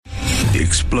The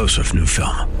explosive new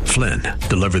film, Flynn,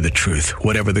 deliver the truth,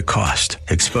 whatever the cost,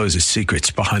 exposes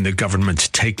secrets behind the government's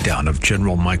takedown of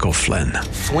General Michael Flynn.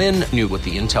 Flynn knew what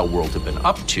the intel world had been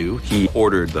up to. He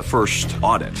ordered the first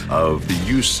audit of the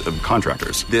use of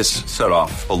contractors. This set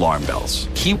off alarm bells.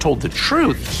 He told the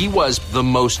truth. He was the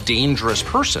most dangerous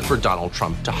person for Donald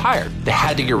Trump to hire. They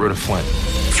had to get rid of Flynn.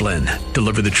 Flynn,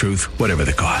 deliver the truth, whatever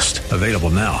the cost. Available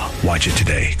now. Watch it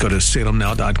today. Go to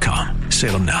salemnow.com.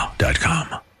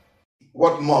 salemnow.com.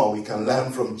 What more we can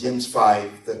learn from James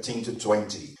 5:13 to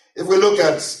 20. If we look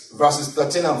at verses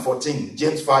 13 and 14,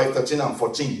 James 5:13 and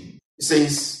 14, it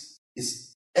says,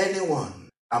 is anyone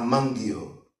among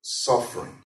you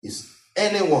suffering? Is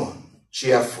anyone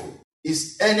cheerful?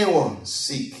 Is anyone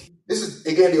sick? This is,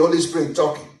 again, the Holy Spirit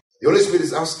talking. The Holy Spirit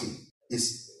is asking,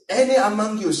 is any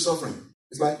among you suffering?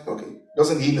 It's like, okay,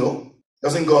 doesn't he know?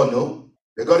 Doesn't God know?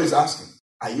 But God is asking,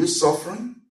 are you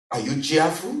suffering? Are you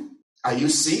cheerful? Are you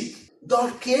sick?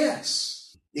 God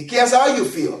cares. He cares how you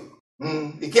feel.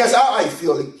 He cares how I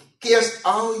feel. He cares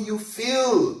how you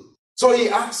feel. So he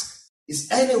asks, is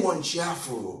anyone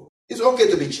cheerful? It's okay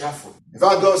to be cheerful. In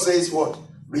fact, God says what?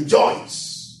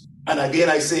 Rejoice. And again,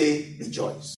 I say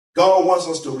rejoice. God wants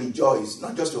us to rejoice,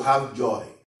 not just to have joy.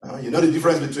 You know the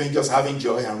difference between just having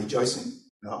joy and rejoicing?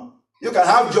 No. You can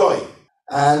have joy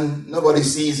and nobody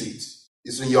sees it.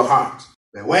 It's in your heart.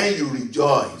 But when you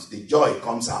rejoice, the joy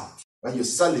comes out. When you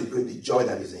celebrate the joy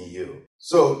that is in you.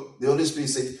 So the Holy Spirit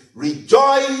says,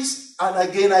 rejoice. And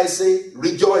again I say,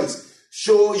 rejoice.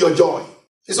 Show your joy.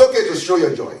 It's okay to show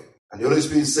your joy. And the Holy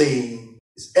Spirit is saying,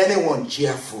 is anyone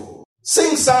cheerful?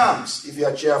 Sing psalms if you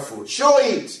are cheerful. Show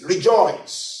it.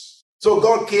 Rejoice. So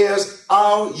God cares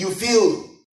how you feel.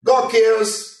 God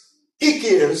cares. He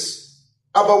cares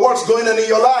about what's going on in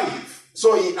your life.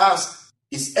 So he asks,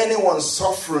 is anyone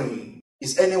suffering?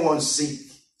 Is anyone sick?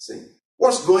 See?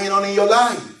 What's going on in your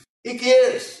life? He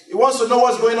cares. He wants to know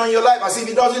what's going on in your life as if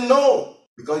he doesn't know.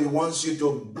 Because he wants you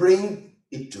to bring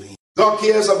it to him. God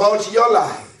cares about your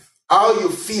life, how you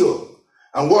feel,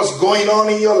 and what's going on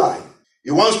in your life.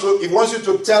 He wants you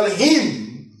to tell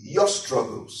him your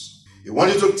struggles. He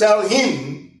wants you to tell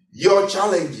him your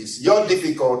challenges, your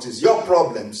difficulties, your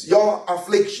problems, your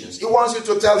afflictions. He wants you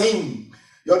to tell him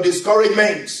your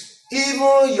discouragements,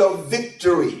 even your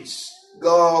victories.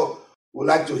 God would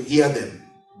like to hear them.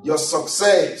 Your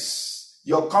success,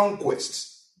 your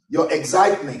conquests, your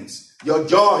excitements, your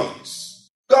joys.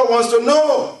 God wants to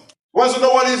know. He wants to know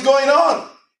what is going on.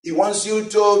 He wants you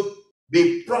to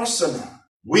be personal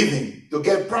with him, to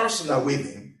get personal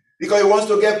with him, because he wants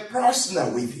to get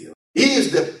personal with you. He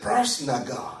is the personal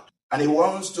God, and he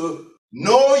wants to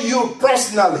know you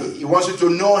personally. He wants you to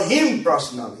know him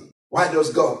personally. Why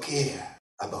does God care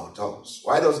about us?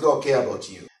 Why does God care about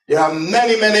you? There are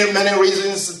many, many, many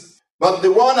reasons, but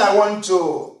the one I want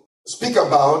to speak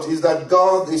about is that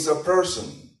God is a person.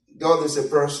 God is a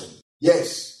person.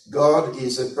 Yes, God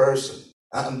is a person.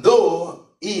 And though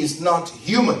he is not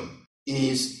human, he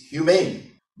is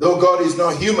humane. Though God is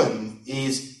not human, he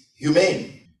is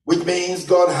humane, which means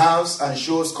God has and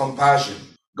shows compassion.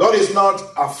 God is not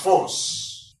a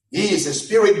force. He is a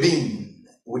spirit being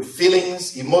with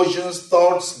feelings, emotions,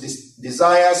 thoughts,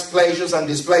 desires, pleasures, and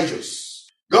displeasures.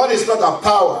 God is not a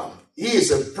power. He is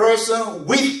a person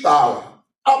with power,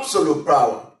 absolute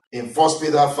power. In 1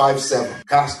 Peter 5:7,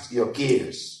 cast your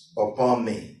cares upon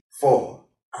me, for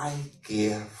I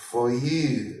care for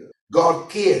you. God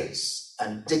cares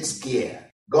and takes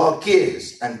care. God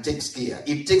cares and takes care.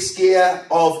 He takes care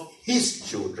of his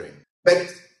children.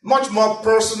 But much more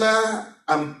personal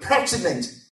and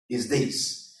pertinent is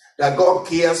this, that God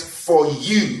cares for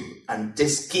you and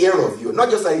takes care of you.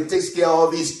 Not just that he takes care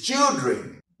of his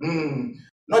children.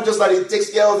 Not just that he takes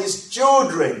care of his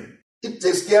children. He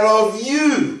takes care of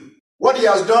you. What he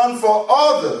has done for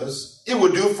others, he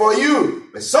will do for you.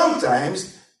 But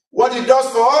sometimes, what he does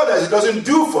for others, he doesn't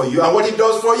do for you. And what he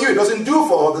does for you, he doesn't do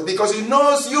for others, because he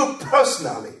knows you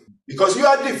personally. Because you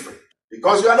are different.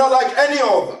 Because you are not like any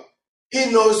other.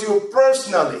 He knows you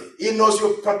personally. He knows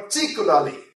you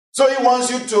particularly. So he wants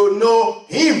you to know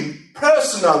him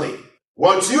personally.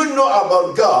 What you know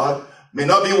about God may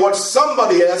not be what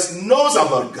somebody else knows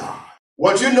about God.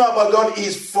 What you know about God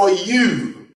is for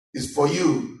you. Is for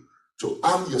you to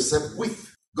arm yourself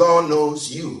with. God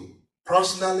knows you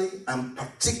personally and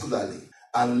particularly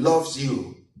and loves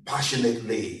you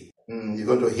passionately. You're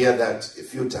going to hear that a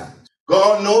few times.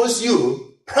 God knows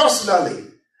you personally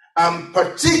and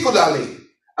particularly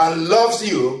and loves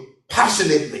you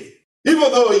passionately. Even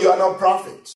though you are not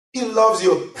perfect, he loves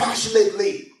you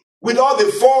passionately. With all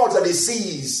the faults that he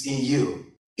sees in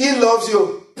you, he loves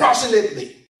you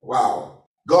passionately. Wow.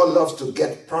 God loves to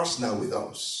get personal with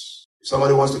us. If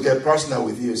somebody wants to get personal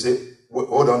with you, say,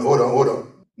 hold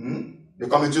on. You're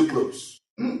coming too close.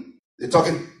 They're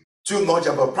talking too much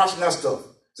about personal stuff.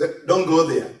 Say, don't go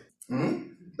there.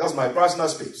 That's my personal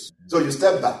space. So you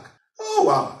step back. Oh,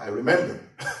 wow, I remember.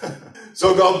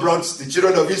 So God brought the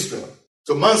children of Israel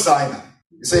to Mount Sinai.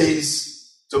 He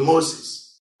says to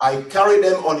Moses, I carried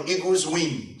them on eagle's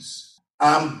wings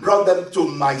and brought them to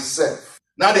myself.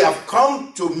 Now they have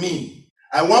come to me.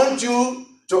 I want you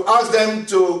to ask them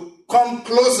to come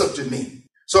closer to me.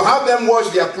 So have them wash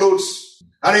their clothes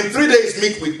and in 3 days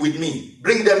meet with me.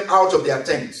 Bring them out of their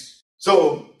tents.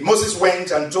 So Moses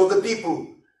went and told the people.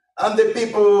 And the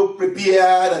people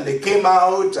prepared and they came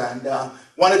out and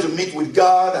wanted to meet with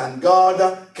God. And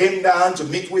God came down to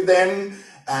meet with them.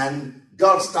 And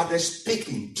God started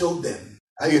speaking to them.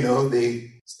 And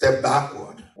they stepped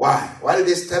backward. Why? Why did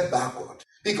they step backward?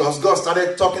 Because God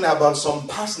started talking about some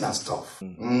personal stuff.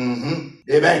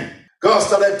 Amen. God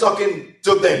started talking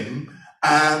to them.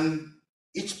 And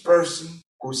each person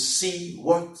could see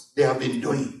what they have been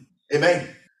doing. Amen.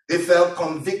 They felt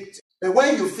convicted. But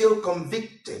when you feel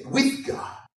convicted with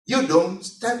God, you don't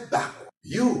step backward.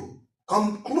 You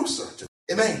come closer to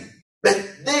Him. Amen.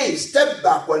 But they stepped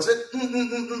backward and said,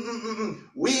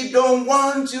 we don't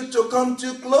want you to come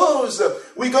too close.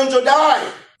 We're going to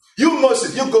die. You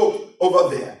Moses, you go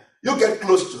over there. You get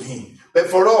close to Him. But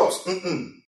for us,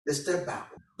 they step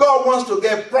backward. God wants to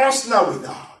get personal with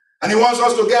us. And He wants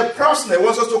us to get personal. He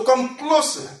wants us to come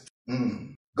closer.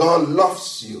 God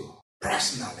loves you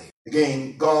personally.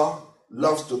 Again, God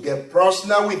loves to get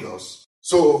personal with us.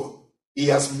 So He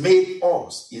has made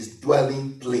us His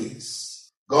dwelling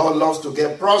place. God loves to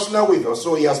get personal with us.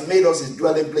 So He has made us His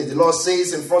dwelling place. The Lord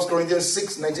says in 1 Corinthians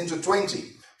 6, 19 to 20.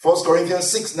 1 Corinthians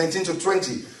 6, 19 to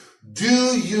 20.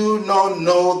 Do you not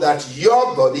know that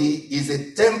your body is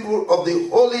a temple of the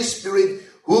Holy Spirit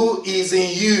who is in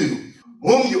you,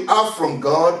 whom you have from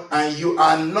God, and you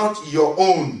are not your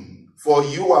own, for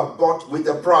you are bought with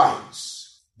a price.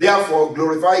 Therefore,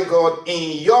 glorify God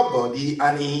in your body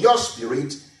and in your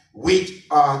spirit, which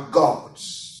are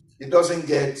God's. It doesn't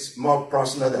get more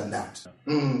personal than that.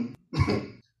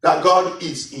 That God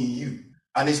is in you.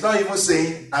 And it's not even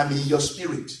saying, I'm in your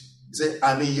spirit. It's saying,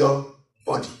 I'm in your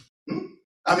body.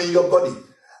 I'm in your body.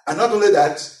 And not only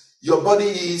that, your body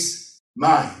is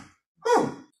mine.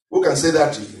 Who can say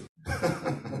that to you?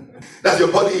 That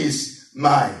your body is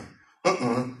mine.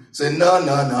 Say,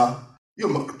 no. You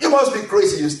must be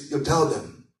crazy, you tell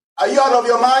them. Are you out of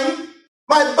your mind?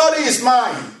 My body is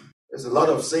mine. There's a lot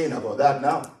of saying about that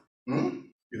now.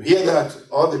 You hear that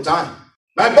all the time.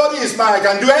 My body is mine. I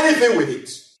can do anything with it.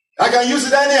 I can use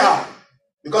it anyhow.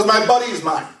 Because my body is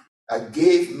mine. I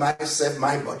gave myself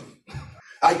my body.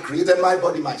 I created my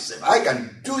body myself. I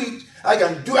can do it. I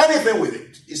can do anything with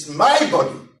it. It's my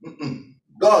body.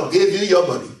 God gave you your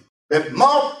body. But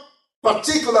more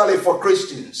particularly for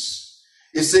Christians,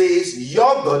 it says,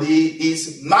 your body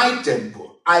is my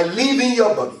temple. I live in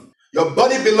your body. Your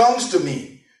body belongs to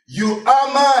me. You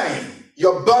are mine.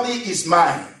 Your body is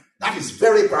mine. That is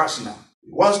very personal.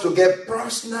 He wants to get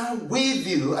personal with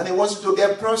you, and He wants you to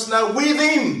get personal with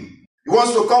Him. He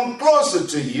wants to come closer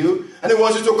to you, and He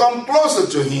wants you to come closer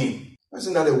to Him.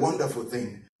 Isn't that a wonderful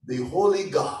thing? The Holy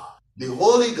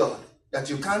God that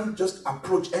you can't just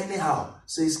approach anyhow,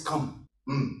 says, come.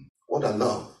 What a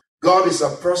love. God is a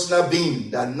personal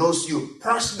being that knows you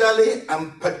personally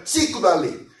and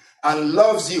particularly and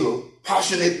loves you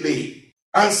passionately.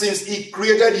 And since He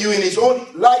created you in His own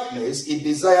likeness, He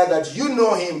desired that you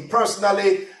know Him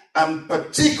personally and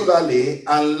particularly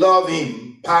and love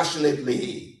Him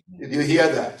passionately. Did you hear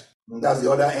that? And that's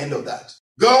the other end of that.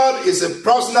 God is a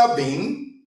personal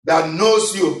being that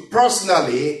knows you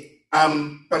personally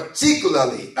and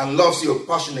particularly and loves you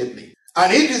passionately.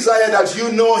 And He desired that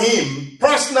you know Him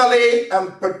personally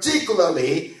and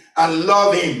particularly and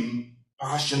love Him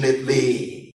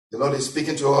passionately. The Lord is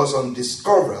speaking to us on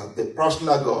discover the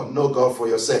personal God. Know God for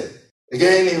yourself.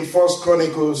 Again in 1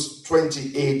 Chronicles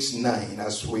 28:9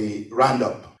 as we round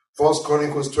up. 1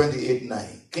 Chronicles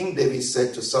 28:9. King David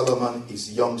said to Solomon,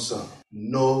 his young son,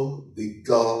 know the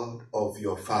God of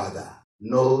your father.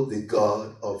 Know the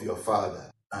God of your father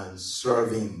and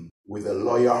serve Him with a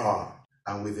loyal heart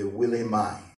and with a willing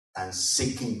mind and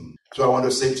seek Him. So I want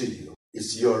to say to you,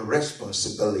 it's your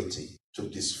responsibility to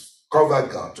discover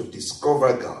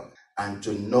God, and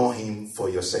to know Him for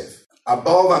yourself.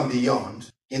 Above and beyond,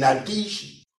 in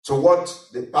addition to what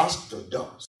the pastor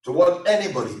does, to what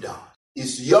anybody does,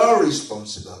 it's your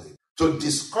responsibility to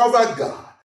discover God,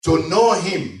 to know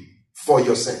Him for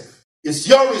yourself. It's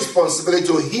your responsibility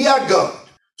to hear God,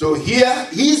 to hear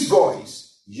His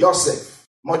voice yourself,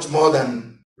 much more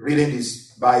than reading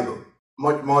this Bible.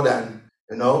 much more than,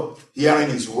 hearing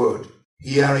his word,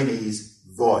 hearing his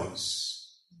voice.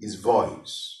 His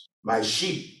voice. My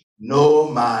sheep know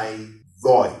my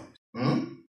voice.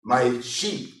 My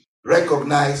sheep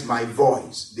recognize my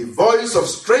voice. The voice of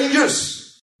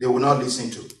strangers, they will not listen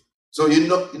to. So you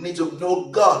need to know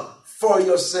God for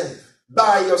yourself,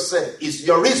 by yourself. It's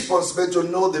your responsibility to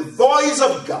know the voice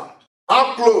of God.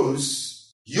 How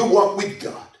close you walk with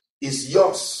God is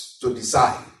yours to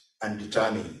decide and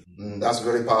determine. That's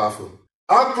very powerful.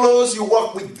 How close you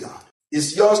walk with God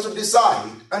is yours to decide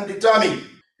and determine.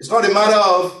 It's not a matter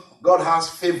of God has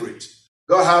favorite.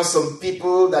 God has some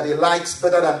people that he likes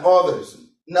better than others.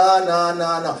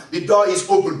 No. The door is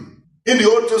open. In the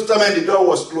Old Testament, the door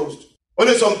was closed.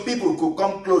 Only some people could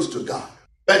come close to God.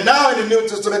 But now in the New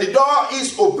Testament, the door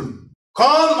is open.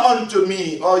 Come unto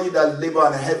me, all you that labor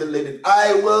and are heavy laden.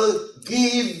 I will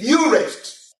give you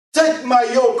rest. Take my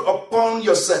yoke upon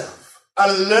yourself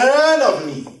and learn of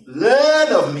me.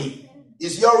 Learn of me.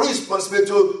 It's your responsibility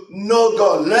to know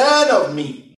God. Learn of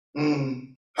me.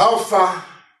 How far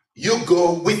you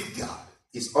go with God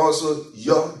is also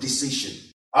your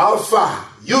decision. How far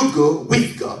you go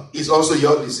with God is also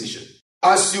your decision.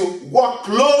 As you walk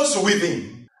close with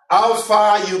him, how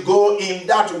far you go in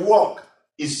that walk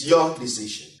is your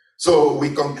decision. So we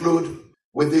conclude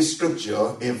with this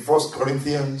scripture in 1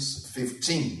 Corinthians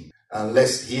 15. And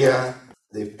let's hear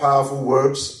the powerful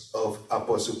words of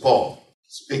Apostle Paul,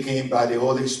 speaking by the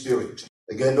Holy Spirit.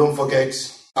 Again, don't forget,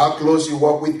 how close you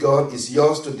walk with God is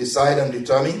yours to decide and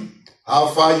determine. How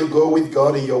far you go with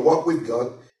God in your walk with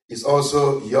God is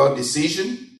also your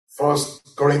decision. 1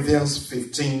 Corinthians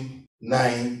 15,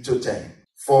 9-10.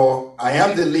 For I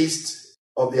am the least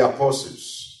of the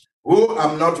apostles, who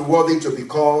am not worthy to be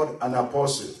called an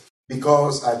apostle,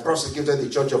 because I persecuted the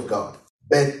church of God.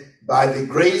 But by the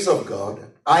grace of God,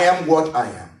 I am what I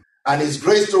am. And his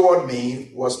grace toward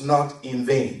me was not in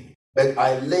vain, but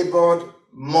I labored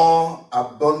more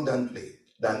abundantly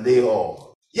than they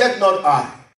all. Yet not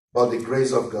I, but the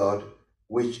grace of God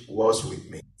which was with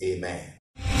me. Amen.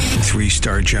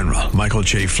 3-star General Michael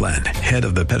J. Flynn, head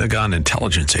of the Pentagon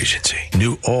Intelligence Agency,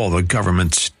 knew all the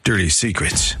government's dirty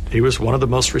secrets. He was one of the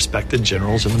most respected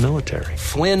generals in the military.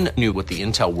 Flynn knew what the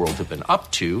intel world had been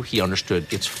up to. He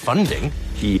understood its funding.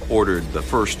 He ordered the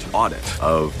first audit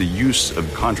of the use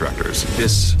of contractors.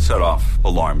 This set off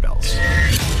alarm bells.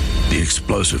 The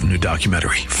explosive new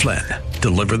documentary, Flynn,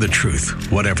 Deliver the Truth,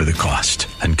 Whatever the Cost,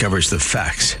 uncovers the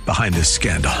facts behind this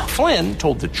scandal. Flynn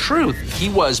told the truth. He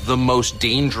was the most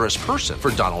dangerous person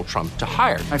for Donald Trump to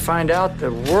hire. I find out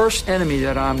the worst enemy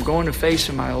that I'm going to face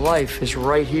in my life is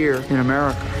right here in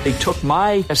America. They took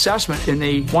my assessment and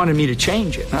they wanted me to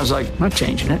change it. And I was like, I'm not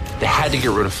changing it. They had to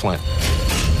get rid of Flynn.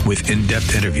 With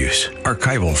in-depth interviews,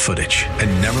 archival footage,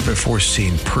 and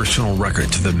never-before-seen personal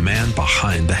records of the man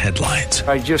behind the headlines.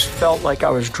 I just felt like I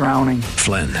was drowning.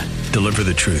 Flynn, Deliver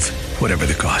the Truth, Whatever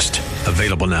the Cost.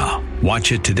 Available now.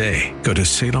 Watch it today. Go to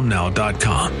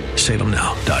salemnow.com.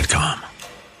 salemnow.com.